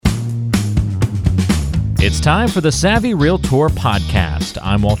It's time for the Savvy Realtor Podcast.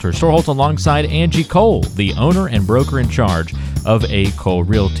 I'm Walter Storholt alongside Angie Cole, the owner and broker in charge of A. Cole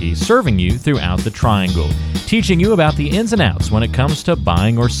Realty, serving you throughout the Triangle, teaching you about the ins and outs when it comes to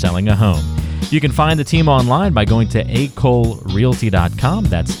buying or selling a home. You can find the team online by going to acolerealty.com.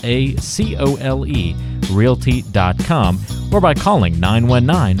 That's A-C-O-L-E realty.com, or by calling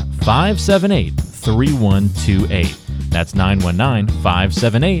 919-578-3128. That's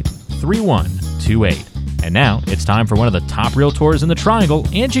 919-578-3128. And now it's time for one of the top realtors in the Triangle,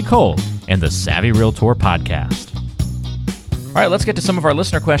 Angie Cole, and the Savvy Realtor Podcast. All right, let's get to some of our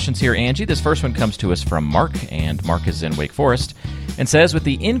listener questions here, Angie. This first one comes to us from Mark, and Mark is in Wake Forest, and says, with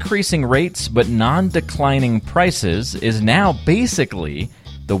the increasing rates but non-declining prices, is now basically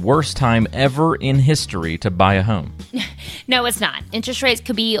the worst time ever in history to buy a home. No, it's not. Interest rates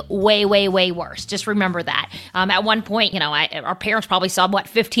could be way, way, way worse. Just remember that. At one point, our parents probably saw,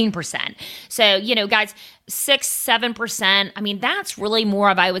 15%. So, guys, 6-7%. I mean, that's really more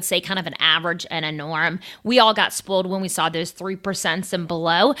of, I would say, kind of an average and a norm. We all got spoiled when we saw those 3% and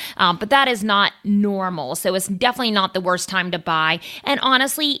below, but that is not normal. So it's definitely not the worst time to buy. And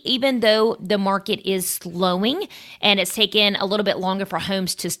honestly, even though the market is slowing and it's taken a little bit longer for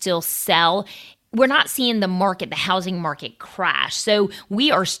homes to still sell, we're not seeing the housing market crash. So we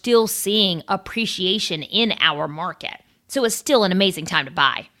are still seeing appreciation in our market. So it's still an amazing time to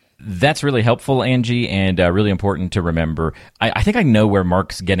buy. That's really helpful, Angie, and really important to remember. I think I know where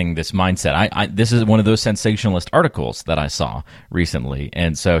Mark's getting this mindset. This is one of those sensationalist articles that I saw recently,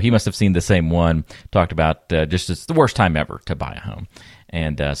 and so he must have seen the same one, talked about just it's the worst time ever to buy a home.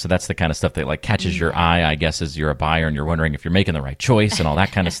 And so that's the kind of stuff that catches your eye, I guess, as you're a buyer and you're wondering if you're making the right choice and all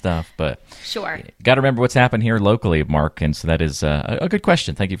that kind of stuff. But sure, got to remember what's happened here locally, Mark. And so that is a good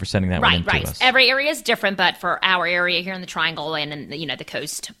question. Thank you for sending that one in to us. Every area is different, but for our area here in the Triangle and in the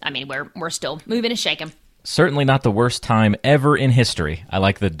coast, I mean, we're still moving and shaking. Certainly not the worst time ever in history. I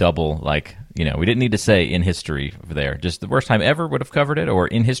like the double, we didn't need to say in history there. Just the worst time ever would have covered it, or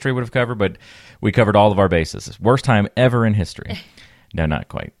in history would have covered, but we covered all of our bases. Worst time ever in history. No, not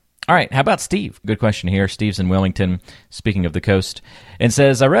quite. All right, how about Steve? Good question here. Steve's in Wilmington, speaking of the coast, and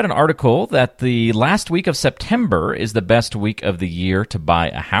says, I read an article that the last week of September is the best week of the year to buy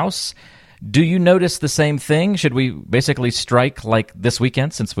a house. Do you notice the same thing? Should we basically strike like this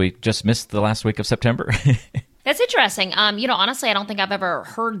weekend since we just missed the last week of September? That's interesting. Honestly, I don't think I've ever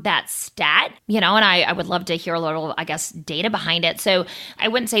heard that stat, and I would love to hear a little, data behind it. So I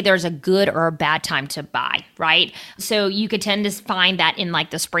wouldn't say there's a good or a bad time to buy, right? So you could tend to find that in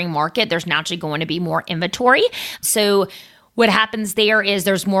the spring market, there's naturally going to be more inventory. So what happens there is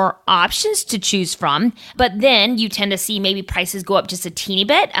there's more options to choose from, but then you tend to see maybe prices go up just a teeny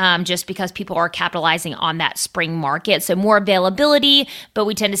bit just because people are capitalizing on that spring market. So more availability, but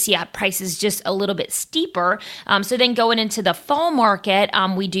we tend to see prices just a little bit steeper. So then going into the fall market,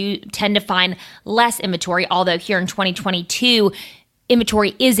 we do tend to find less inventory, although here in 2022,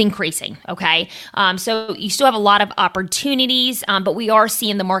 inventory is increasing, okay? So you still have a lot of opportunities, but we are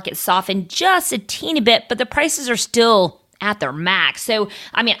seeing the market soften just a teeny bit, but the prices are still at their max. So,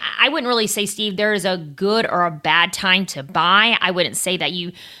 I mean, I wouldn't really say, Steve, there is a good or a bad time to buy. I wouldn't say that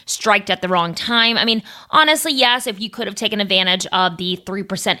you striked at the wrong time. I mean, honestly, yes, if you could have taken advantage of the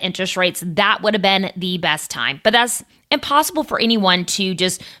 3% interest rates, that would have been the best time. But that's impossible for anyone to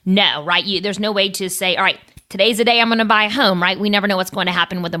just know, right? There's no way to say, all right, today's the day I'm going to buy a home, right? We never know what's going to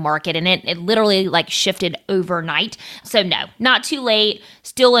happen with the market, and it literally shifted overnight. So no, not too late.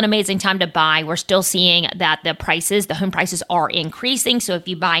 Still an amazing time to buy. We're still seeing that the home prices are increasing. So if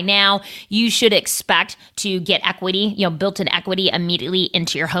you buy now, you should expect to get equity, built-in equity immediately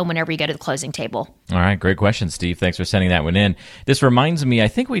into your home whenever you go to the closing table. All right, great question, Steve. Thanks for sending that one in. This reminds me, I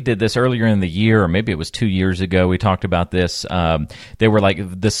think we did this earlier in the year, or maybe it was 2 years ago. We talked about this. They were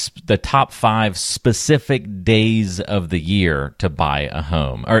the top 5 specific days of the year to buy a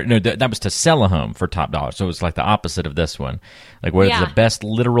home. Or no, that was to sell a home for top dollar. So it was the opposite of this one. What is the best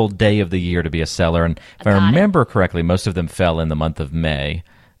literal day of the year to be a seller? And if I remember correctly, most of them fell in the month of May.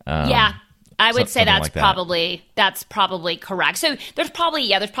 I would say that's that. probably correct. So there's probably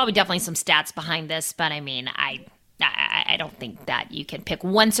definitely some stats behind this, but I mean, I don't think that you can pick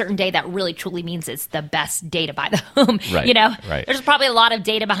one certain day that really truly means it's the best day to buy the home. Right, right. There's probably a lot of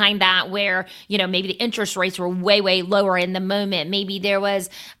data behind that where, maybe the interest rates were way, way lower in the moment. Maybe there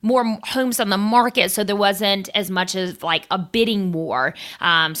was more homes on the market, so there wasn't as much as a bidding war.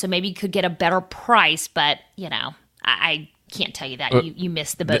 So maybe you could get a better price, but, I can't tell you that. You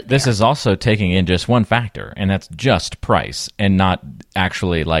missed the boat This there. is also taking in just one factor, and that's just price and not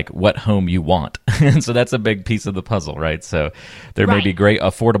actually like what home you want. And so that's a big piece of the puzzle, right? So there may be great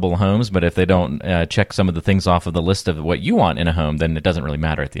affordable homes, but if they don't check some of the things off of the list of what you want in a home, then it doesn't really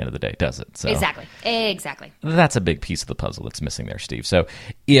matter at the end of the day, does it? So Exactly. that's a big piece of the puzzle that's missing there, Steve. So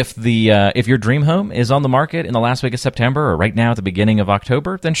if your dream home is on the market in the last week of September or right now at the beginning of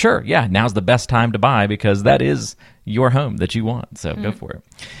October, then sure, yeah, now's the best time to buy because that is your home that you want. So go for it.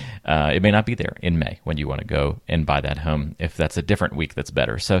 It may not be there in May when you want to go and buy that home if that's a different week that's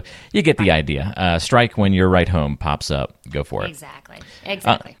better. So you get the idea. Strike when your right home pops up. Go for it. Exactly.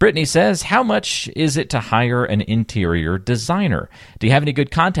 Brittany says, how much is it to hire an interior designer? Do you have any good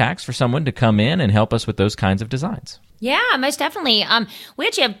contacts for someone to come in and help us with those kinds of designs? Yeah, most definitely. We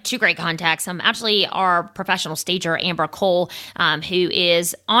actually have two great contacts. Actually, our professional stager, Amber Cole, who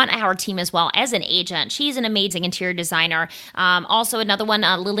is on our team as well as an agent. She's an amazing interior designer. Also, another one,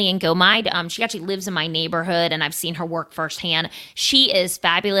 Lillian Gomide. She actually lives in my neighborhood, and I've seen her work firsthand. She is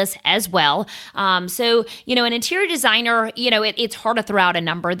fabulous as well. So, an interior designer, it's hard to throw out a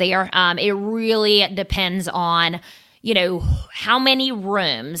number there. It really depends on how many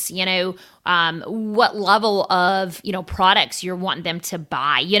rooms, what level of, products you're wanting them to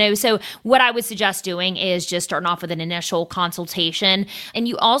buy, So what I would suggest doing is just starting off with an initial consultation. And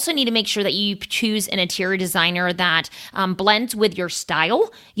you also need to make sure that you choose an interior designer that blends with your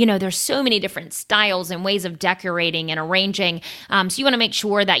style. There's so many different styles and ways of decorating and arranging. So you want to make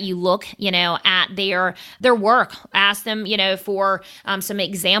sure that you look, at their work. Ask them, for some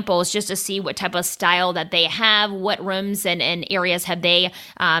examples just to see what type of style that they have, what rooms and areas have they,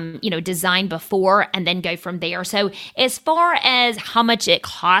 designed before, and then go from there. So as far as how much it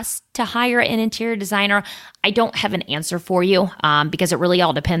costs to hire an interior designer, I don't have an answer for you because it really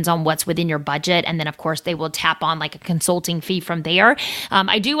all depends on what's within your budget. And then, of course, they will tap on like a consulting fee from there.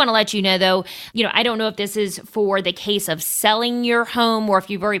 I do want to let you know, though, I don't know if this is for the case of selling your home or if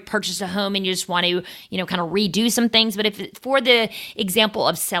you've already purchased a home and you just want to, kind of redo some things. But if for the example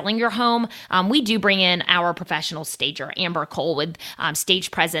of selling your home, we do bring in our professional stager, Amber Cole, with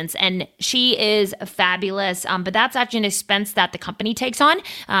stage presence. And she is fabulous. But that's actually an expense that the company takes on,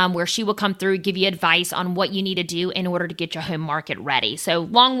 where she will come through, give you advice on what you need to do in order to get your home market ready. So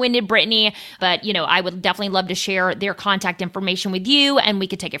long-winded, Brittany, but I would definitely love to share their contact information with you, and we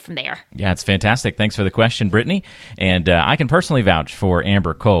could take it from there. Yeah, it's fantastic. Thanks for the question, Brittany. And I can personally vouch for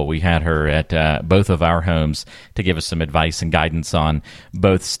Amber Cole. We had her at both of our homes to give us some advice and guidance on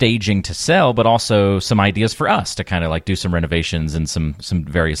both staging to sell, but also some ideas for us to kind of like do some renovations and some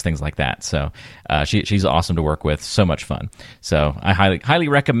various things like that. So she's awesome to work with. So much fun. So I highly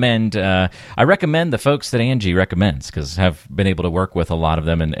recommend. I recommend the folks that Angie recommends because have been able to work with a lot of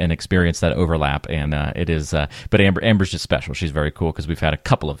them and experience that overlap. And it is, but Amber's just special. She's very cool because we've had a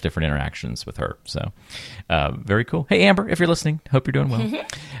couple of different interactions with her. So very cool. Hey, Amber, if you're listening, hope you're doing well.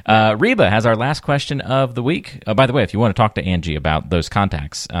 Reba has our last question of the week. By the way, if you want to talk to Angie about those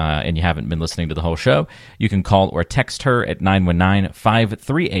contacts and you haven't been listening to the whole show, you can call or text her at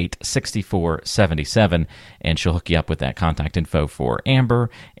 919-538-6477, and she'll hook you up with that contact info for Amber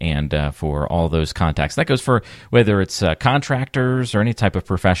and for all those contacts. That goes for whether it's contractors or any type of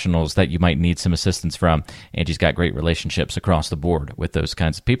professionals that you might need some assistance from. Angie's got great relationships across the board with those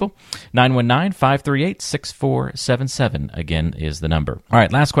kinds of people. 919-538-6477, again, is the number. All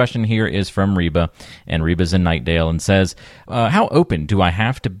right, last question here is from Reba, and Reba's in Nightdale and says, how open do I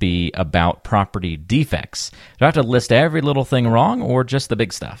have to be about property defects? Do I have to list every little thing wrong or just the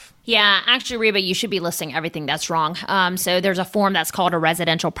big stuff? Yeah, actually, Reba, you should be listing everything that's wrong. So there's a form that's called a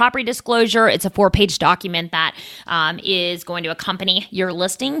residential property disclosure. It's a 4-page document that is going to accompany your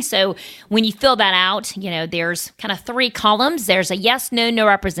listing. So when you fill that out, there's kind of 3 columns. There's a yes, no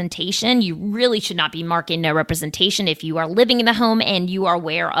representation. You really should not be marking no representation if you are living in the home and you are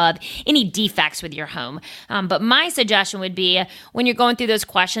aware of any defects with your home. But my suggestion would be when you're going through those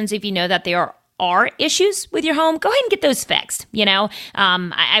questions, if you know that there are issues with your home, go ahead and get those fixed.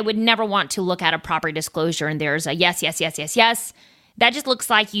 I would never want to look at a property disclosure and there's a yes. That just looks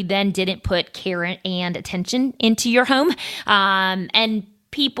like you then didn't put care and attention into your home. And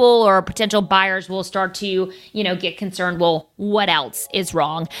people or potential buyers will start to, get concerned. Well, what else is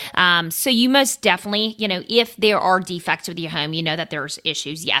wrong? So you most definitely, if there are defects with your home, that there's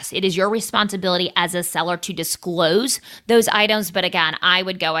issues. Yes, it is your responsibility as a seller to disclose those items. But again, I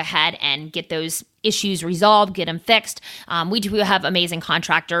would go ahead and get those issues resolved, get them fixed. We do have amazing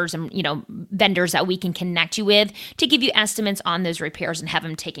contractors and, vendors that we can connect you with to give you estimates on those repairs and have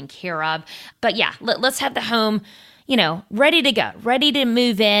them taken care of. But yeah, let's have the home ready to go, ready to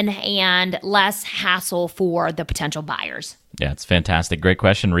move in, and less hassle for the potential buyers. Yeah, it's fantastic. Great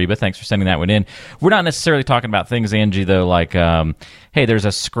question, Reba. Thanks for sending that one in. We're not necessarily talking about things, Angie, though, like, hey, there's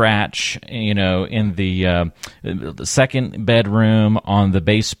a scratch, in the second bedroom on the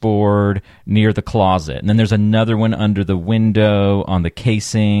baseboard near the closet. And then there's another one under the window on the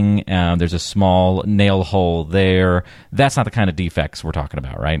casing. There's a small nail hole there. That's not the kind of defects we're talking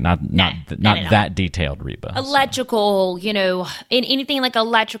about, right? Not that detailed, Reba. Electrical, in anything like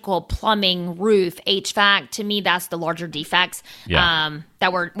electrical, plumbing, roof, HVAC, to me, that's the larger defects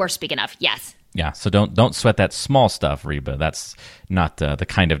that we're speaking of. Yes. Yeah, so don't sweat that small stuff, Reba. That's not the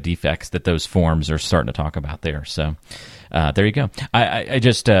kind of defects that those forms are starting to talk about there. So there you go. I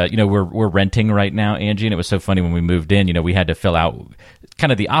just we're renting right now, Angie, and it was so funny when we moved in. We had to fill out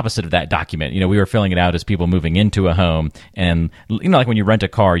kind of the opposite of that document. We were filling it out as people moving into a home, and like when you rent a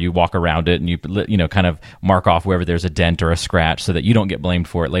car, you walk around it and you kind of mark off wherever there's a dent or a scratch so that you don't get blamed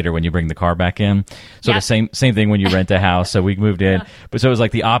for it later when you bring the car back in. So the same thing when you rent a house. So we moved in, but so it was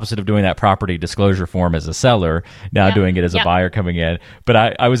like the opposite of doing that property disclosure form as a seller, now doing it as a buyer coming in.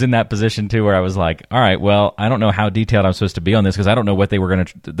 But I was in that position too, where I was like, all right, well, I don't know how detailed I'm supposed to be on this because I don't know what they're going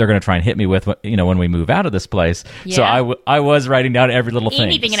to try and hit me with, when we move out of this place. Yeah. So I was writing down every little thing.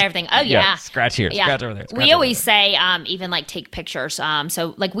 Anything and everything. Oh, yeah. Scratch here, scratch over there. We always say, even like take pictures.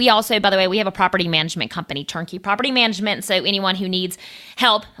 So like we also, by the way, we have a property management company, Turnkey Property Management. So anyone who needs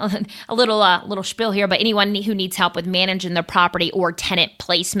help, a little spiel here, but anyone who needs help with managing their property or tenant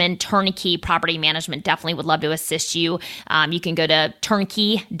placement, Turnkey Property Management definitely would love to assist you. You can go to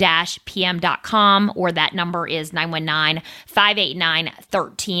turnkey-pm.com, or that number is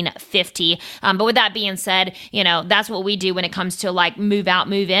 919-589-1350. But with that being said, that's what we do when it comes to like move out,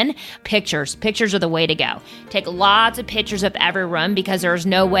 move in. Pictures are the way to go. Take lots of pictures of every room, because there's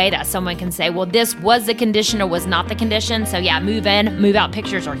no way that someone can say, well, this was the condition or was not the condition. So yeah, move in, move out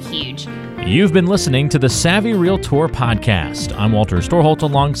pictures are huge. You've been listening to the Savvy Realtor podcast. I'm Walter Storholt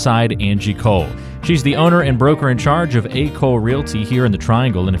alongside Angie Cole. She's the owner and broker in charge of A. Cole Realty here in the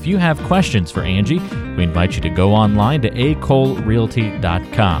Triangle. And if you have questions for Angie, we invite you to go online to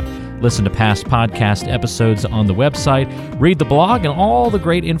acolerealty.com. Listen to past podcast episodes on the website, read the blog, and all the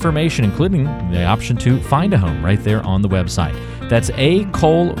great information, including the option to find a home right there on the website. That's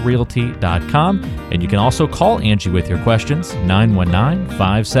acolerealty.com. And you can also call Angie with your questions,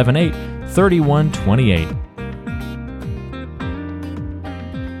 919-578-3128.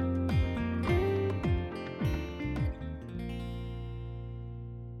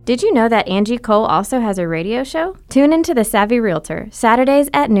 Did you know that Angie Cole also has a radio show? Tune into The Savvy Realtor, Saturdays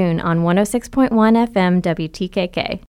at noon on 106.1 FM WTKK.